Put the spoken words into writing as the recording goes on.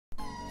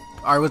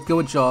Alright, what's good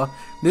with y'all?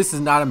 This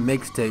is not a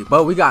mixtape,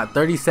 but we got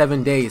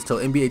 37 days till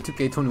NBA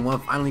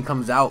 2K21 finally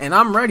comes out, and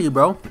I'm ready,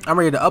 bro. I'm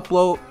ready to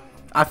upload.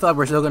 I feel like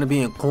we're still gonna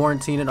be in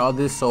quarantine and all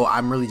this, so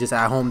I'm really just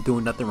at home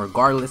doing nothing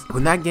regardless.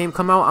 When that game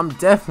come out, I'm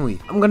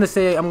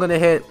gonna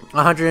hit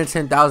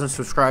 110,000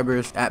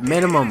 subscribers at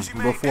minimum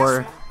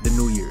before the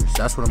New Year's.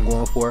 That's what I'm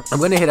going for. I'm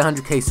gonna hit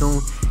 100K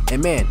soon,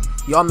 and man,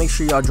 y'all make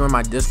sure y'all join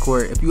my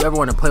Discord if you ever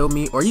want to play with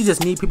me, or you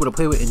just need people to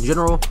play with in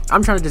general.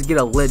 I'm trying to just get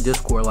a lit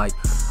Discord. Like,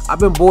 I've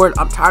been bored.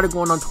 I'm tired of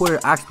going on Twitter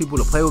asking people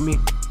to play with me.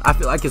 I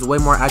feel like it's way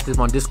more active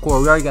on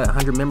Discord. We already got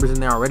 100 members in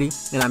there already,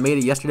 and I made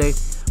it yesterday.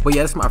 But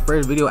yeah, this is my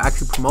first video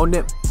actually promoting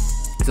it.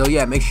 So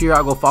yeah, make sure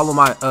y'all go follow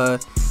my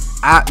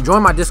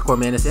join my Discord,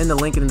 man. It's in the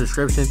link in the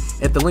description.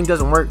 If the link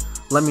doesn't work,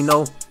 let me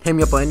know. Hit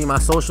me up on any of my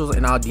socials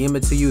and I'll DM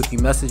it to you if you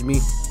message me.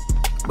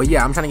 But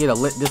yeah, I'm trying to get a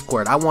lit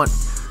Discord. I want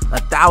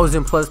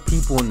 1,000+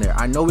 people in there.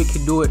 I know we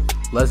can do it.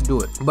 Let's do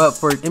it. But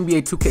for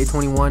NBA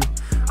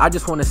 2K21, I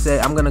just want to say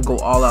I'm gonna go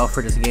all out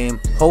for this game.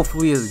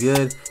 Hopefully it's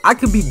good. I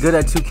could be good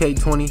at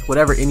 2K20,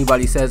 whatever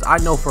anybody says. I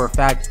know for a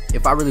fact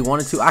if I really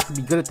wanted to, I could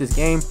be good at this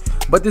game.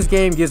 But this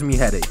game gives me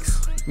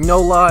headaches.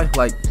 No lie,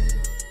 like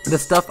the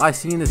stuff I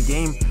see in this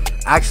game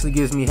actually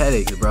gives me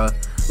headaches, bro.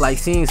 Like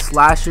seeing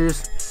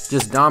slashers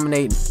just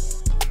dominate.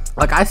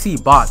 Like I see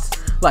bots.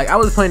 Like I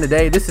was playing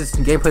today. This is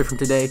some gameplay from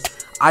today.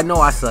 I know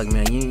I suck,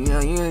 man.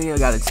 You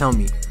gotta tell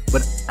me.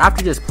 But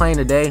after just playing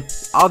today,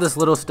 all this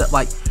little stuff,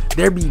 like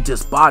there be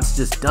just bots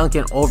just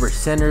dunking over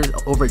centers,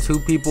 over two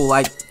people,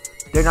 like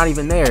they're not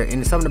even there.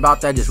 And something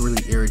about that just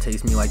really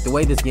irritates me. Like the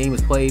way this game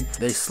is played,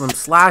 there's some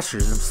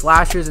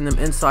slashers and them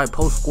inside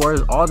post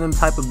scores, all them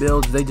type of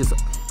builds, they just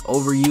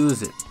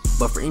overuse it.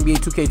 But for NBA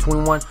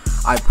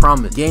 2K21, I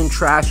promise, game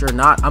trash or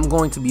not, I'm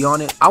going to be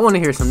on it. I want to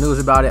hear some news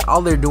about it.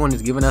 All they're doing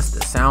is giving us the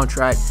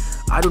soundtrack.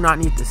 I do not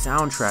need the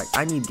soundtrack.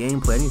 I need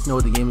gameplay. I need to know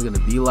what the game is going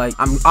to be like.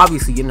 I'm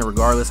obviously getting it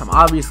regardless. I'm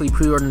obviously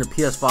pre-ordering the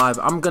PS5.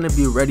 I'm going to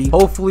be ready.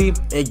 Hopefully,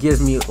 it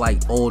gives me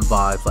like old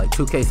vibes, like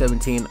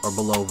 2K17 or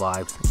below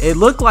vibes. It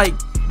looked like,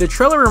 the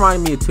trailer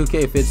reminded me of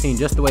 2K15,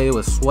 just the way it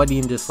was sweaty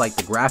and just like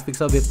the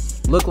graphics of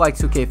it looked like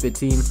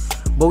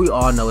 2K15. But we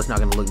all know it's not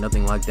going to look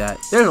nothing like that.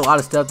 There's a lot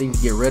of stuff they can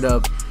get rid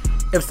of.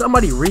 If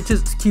somebody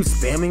keeps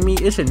spamming me,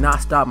 it should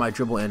not stop my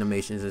dribble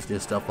animations. It's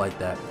just stuff like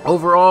that.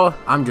 Overall,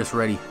 I'm just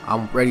ready.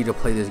 I'm ready to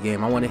play this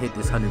game. I want to hit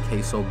this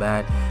 100K so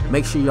bad.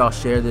 Make sure y'all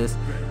share this.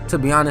 To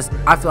be honest,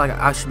 I feel like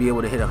I should be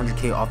able to hit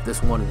 100K off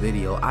this one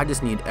video. I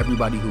just need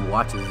everybody who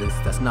watches this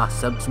that's not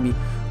subbed to me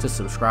to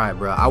subscribe,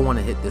 bro. I want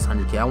to hit this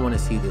 100K. I want to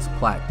see this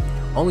plaque.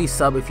 Only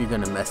sub if you're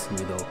gonna mess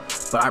with me though.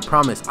 But I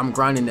promise, I'm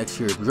grinding next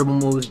year. Dribble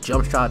moves,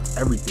 jump shots,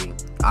 everything.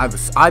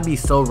 I'd be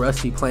so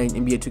rusty playing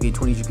NBA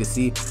 2K20, as you can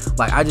see.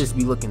 Like I just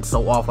be looking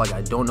so off, like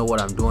I don't know what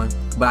I'm doing.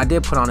 But I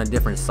did put on a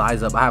different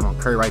size up. I have on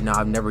Curry right now.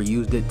 I've never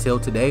used it till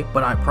today.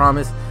 But I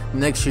promise,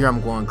 next year I'm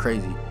going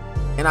crazy.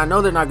 And I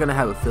know they're not gonna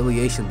have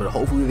affiliations, but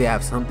hopefully they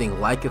have something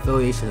like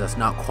affiliations that's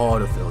not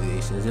called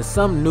affiliations. There's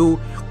some new.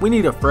 We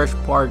need a fresh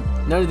park.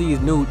 None of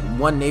these new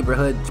one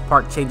neighborhood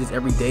park changes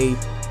every day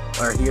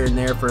or here and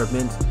there for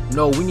events.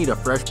 No, we need a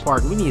fresh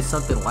park. We need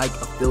something like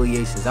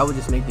affiliations. That would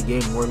just make the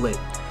game more lit.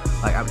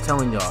 Like I'm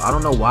telling y'all, I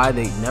don't know why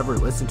they never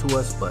listen to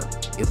us,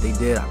 but if they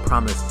did, I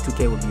promise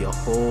 2K would be a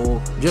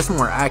whole just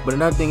more act. But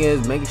another thing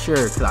is making sure,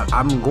 because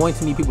I'm going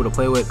to need people to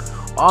play with.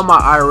 All my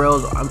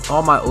IRLs,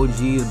 all my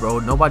OGs, bro,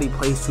 nobody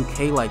plays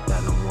 2K like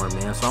that no more,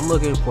 man. So I'm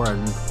looking for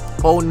a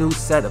whole new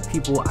set of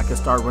people I can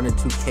start running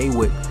 2K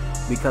with,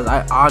 because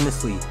I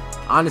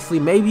honestly,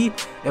 maybe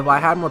if I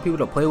had more people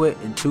to play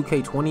with in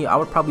 2K20, I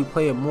would probably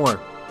play it more.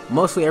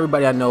 Mostly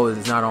everybody I know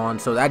is not on,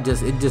 so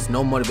it's just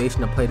no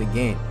motivation to play the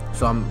game.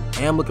 So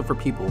I am looking for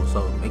people.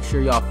 So make sure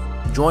y'all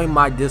join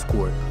my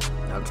Discord.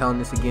 And I'm telling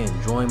this again,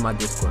 join my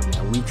Discord,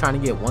 man. We trying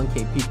to get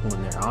 1K people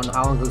in there. I don't know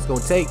how long it's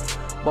gonna take,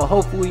 but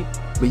hopefully.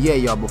 But yeah,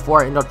 y'all,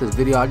 before I end off this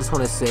video, I just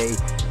want to say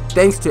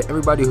thanks to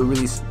everybody who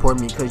really support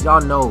me, because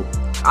y'all know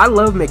I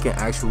love making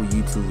actual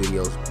YouTube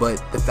videos.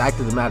 But the fact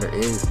of the matter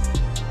is,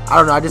 I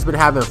don't know, I just been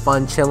having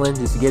fun chilling,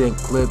 just getting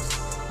clips.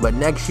 But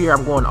next year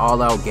I'm going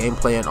all out,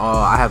 gameplay and all.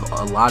 I have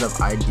a lot of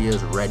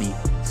ideas ready,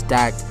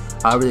 stacked,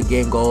 however the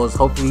game goes.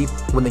 Hopefully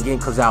when the game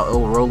comes out, it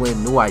will roll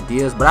in new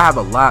ideas, but I have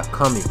a lot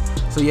coming.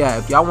 So yeah,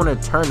 if y'all want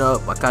to turn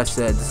up, like I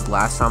said, this is the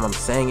last time I'm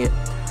saying it,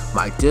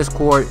 my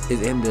Discord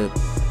is in the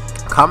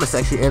comment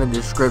section and in the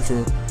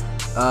description.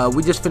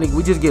 We just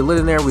get lit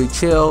in there, we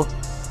chill,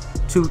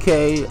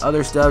 2K,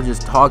 other stuff,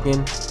 just talking.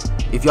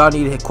 If y'all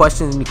need any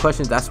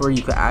questions, that's where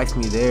you can ask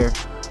me there,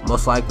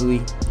 most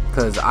likely,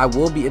 because I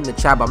will be in the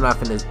chat, but I'm not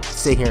gonna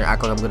sit here and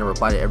act like I'm gonna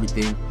reply to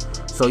everything.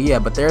 So yeah,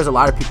 but there's a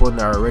lot of people in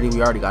there already.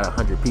 We already got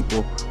 100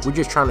 people. We're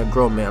just trying to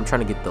grow, man. I'm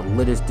trying to get the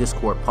littest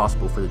Discord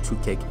possible for the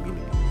 2K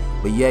community.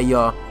 But yeah,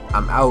 y'all,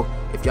 I'm out.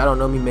 If y'all don't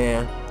know me,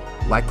 man,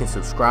 like and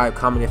subscribe,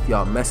 comment if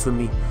y'all mess with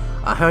me.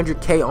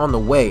 100K on the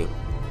way.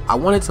 I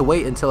wanted to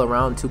wait until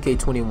around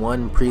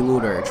 2K21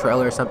 prelude or a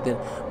trailer or something,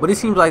 but it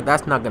seems like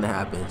that's not gonna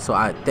happen. So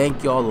I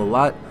thank y'all a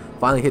lot.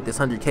 Finally hit this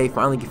 100K.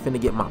 Finally finna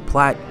get my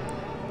plaque.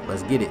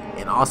 Let's get it.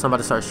 And also I'm about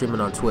to start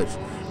streaming on Twitch.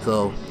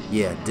 So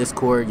yeah,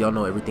 Discord, y'all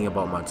know everything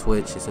about my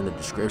Twitch. It's in the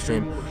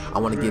description. I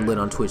want to get lit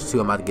on Twitch too.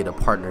 I'm about to get a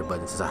partner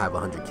button since I have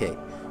 100K.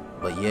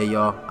 But yeah,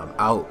 y'all, I'm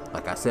out.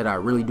 Like I said, I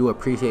really do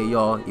appreciate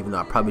y'all, even though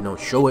I probably don't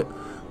show it.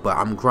 But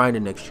I'm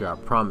grinding next year, I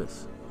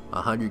promise.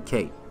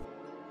 100K.